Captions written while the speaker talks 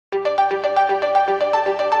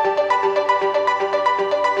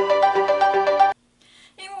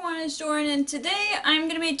and today I'm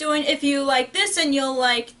going to be doing If You Like This and You'll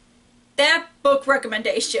Like That book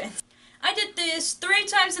recommendation. I did this 3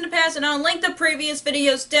 times in the past and I'll link the previous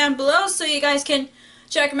videos down below so you guys can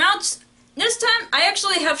check them out. This time I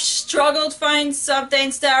actually have struggled to find some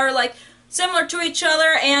things that are like similar to each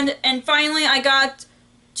other, and finally I got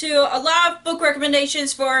to a lot of book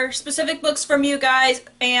recommendations for specific books from you guys,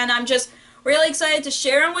 and I'm just really excited to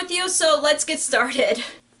share them with you, so let's get started.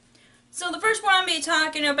 So the first one I'm going to be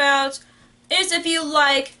talking about is If You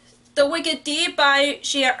Like The Wicked Deed by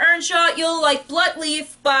Shea Ernshaw, you'll like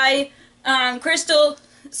Bloodleaf by Crystal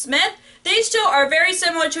Smith. These two are very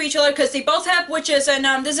similar to each other because they both have witches,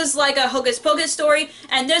 and this is like a Hocus Pocus story,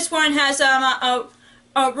 and this one has a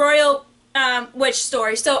royal witch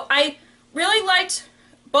story. So I really liked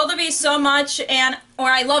both of these so much, or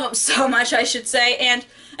I love them so much, I should say, and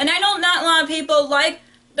I know not a lot of people like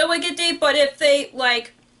The Wicked Deed, but if they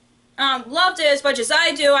loved it as much as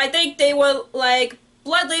I do, I think they will like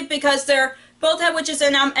Bloodleaf because they're both have witches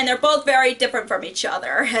in them and they're both very different from each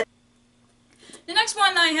other. The next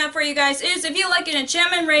one I have for you guys is If You Like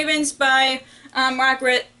Enchantment Ravens by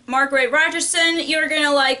Margaret Rogerson. You're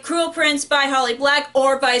gonna like Cruel Prince by Holly Black,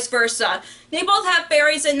 or vice versa. They both have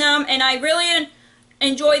fairies in them, and I really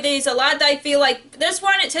enjoy these a lot. I feel like this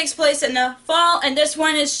one, it takes place in the fall, and this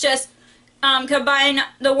one is just combine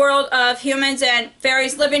the world of humans and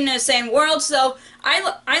fairies living in the same world. So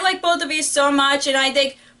I like both of these so much, and I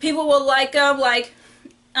think people will like them.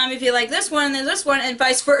 If you like this one, then this one, and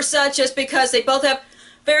vice versa, just because they both have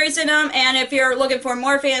fairies in them. And if you're looking for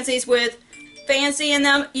more fancies with fancy in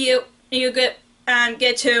them, you get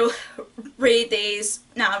to read these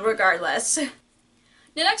now, regardless.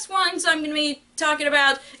 The next ones I'm going to be talking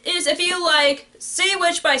about is If You Like Sea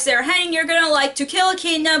Witch by Sarah Henning, you're going to like To Kill a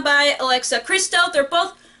Kingdom by Alexa Christo. They're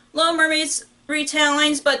both Little Mermaids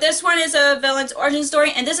retellings, but this one is a villain's origin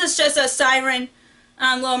story, and this is just a siren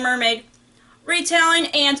Little Mermaid retelling.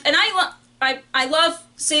 And I love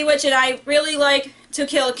Sea Witch, and I really like To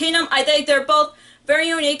Kill a Kingdom. I think they're both very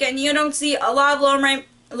unique, and you don't see a lot of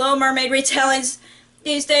Little Mermaid retellings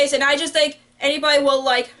these days, and I just think anybody will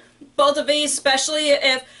like both of these, especially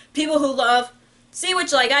if people who love Sea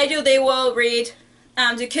Witch like I do, they will read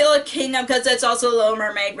To Kill a Kingdom because it's also a Little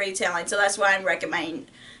Mermaid retelling, so that's why I'm recommending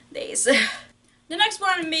these. The next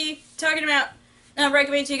one I'm going to be talking about,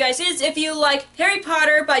 recommending to you guys, is If You Like Harry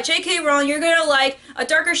Potter by J.K. Rowling, you're going to like A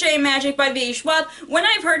Darker Shade of Magic by V. Schwab. When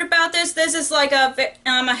I've heard about this is like a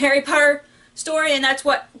Harry Potter story, and that's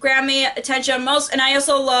what grabbed me attention most, and I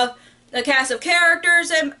also love the cast of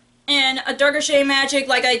characters and A Darker Shade of Magic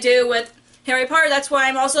like I do with Harry Potter. That's why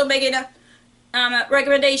I'm also making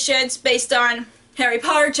recommendations based on Harry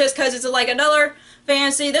Potter, just because it's like another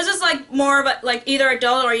fantasy. This is like more of a like either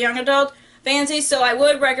adult or young adult fantasy, so I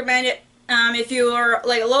would recommend it if you are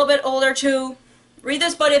like a little bit older to read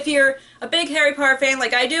this, but if you're a big Harry Potter fan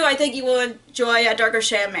like I do, I think you will enjoy A Darker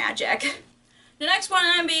Shade of Magic. The next one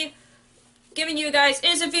I'm going to be giving you guys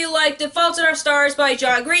is If You Like The Fault in Our Stars by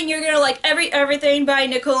John Green. You're going to like Everything by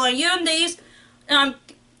Nicola Yoon.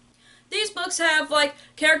 These books have like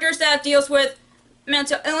characters that deals with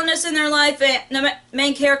mental illness in their life, and the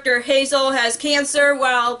main character Hazel has cancer,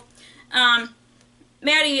 while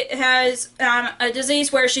Maddie has a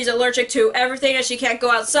disease where she's allergic to everything and she can't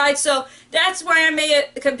go outside. So that's why I made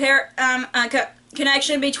a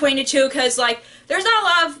connection between the two, because like there's not a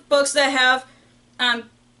lot of books that have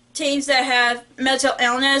teens that have mental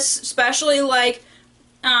illness, especially like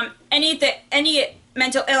any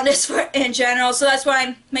mental illness in general. So that's why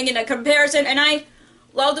I'm making a comparison. And I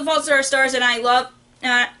love The Fault in Our Stars, and I love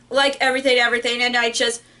like Everything, and I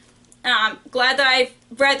just glad that I've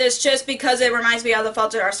read this just because it reminds me of The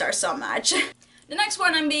Fault in Our Stars so much. The next one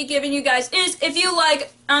I'm going to be giving you guys is If You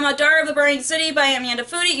Like A Daughter of the Burning City by Amanda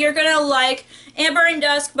Foody. You're going to like Amber in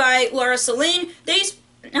Dusk by Laura Celine. These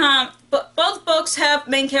both books have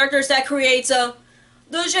main characters that creates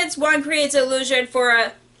illusions. One creates illusion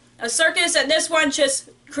for a circus, and this one just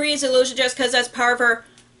creates illusion just because that's part of her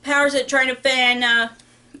powers at trying to fit in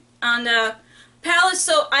on the palace.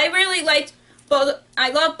 So I really liked both.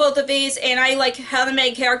 I love both of these, and I like how the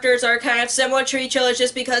main characters are kind of similar to each other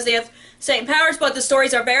just because they have same powers, but the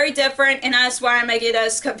stories are very different, and that's why I make it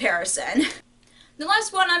as comparison. The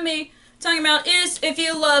last one I'm be talking about is If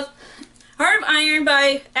You Love Heart of Iron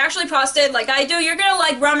by Ashley Posted like I do. You're gonna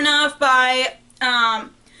like Romanov by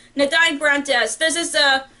Nadine Brandes. This is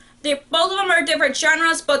both of them are different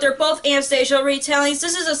genres, but they're both Anastasia retellings.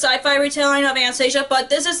 This is a sci-fi retelling of Anastasia, but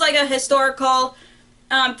this is like a historical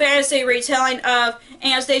fantasy retelling of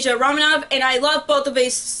Anastasia Romanov, and I love both of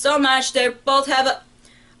these so much. They both have a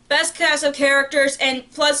best cast of characters, and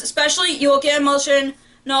plus, especially, you will get emotion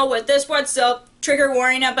know with this one, so trigger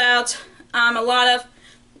warning about a lot of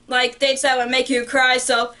like dates that would make you cry,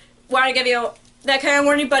 so want to give you that kind of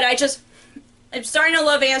warning. But I'm starting to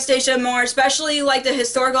love Anastasia more, especially like the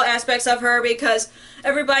historical aspects of her, because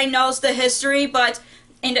everybody knows the history,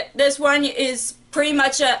 and this one is pretty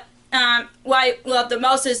much what I love the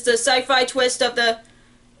most is the sci-fi twist of the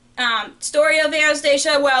story of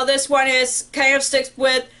Anastasia, while this one is kind of sticks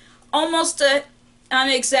with almost an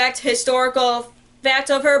exact historical fact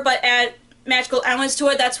of her, but add magical elements to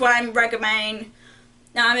it. That's what I'm recommending.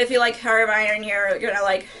 If you like Hermione, you're gonna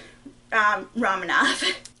like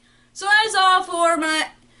Romanov. So that is all for my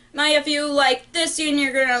if you like this and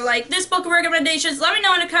you're gonna like this book recommendations. Let me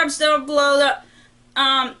know in the comments down below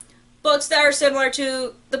the books that are similar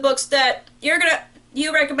to the books that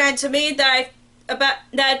you recommend to me that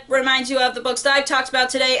reminds you of the books that I've talked about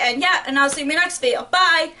today. And yeah, and I'll see you in my next video.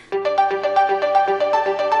 Bye!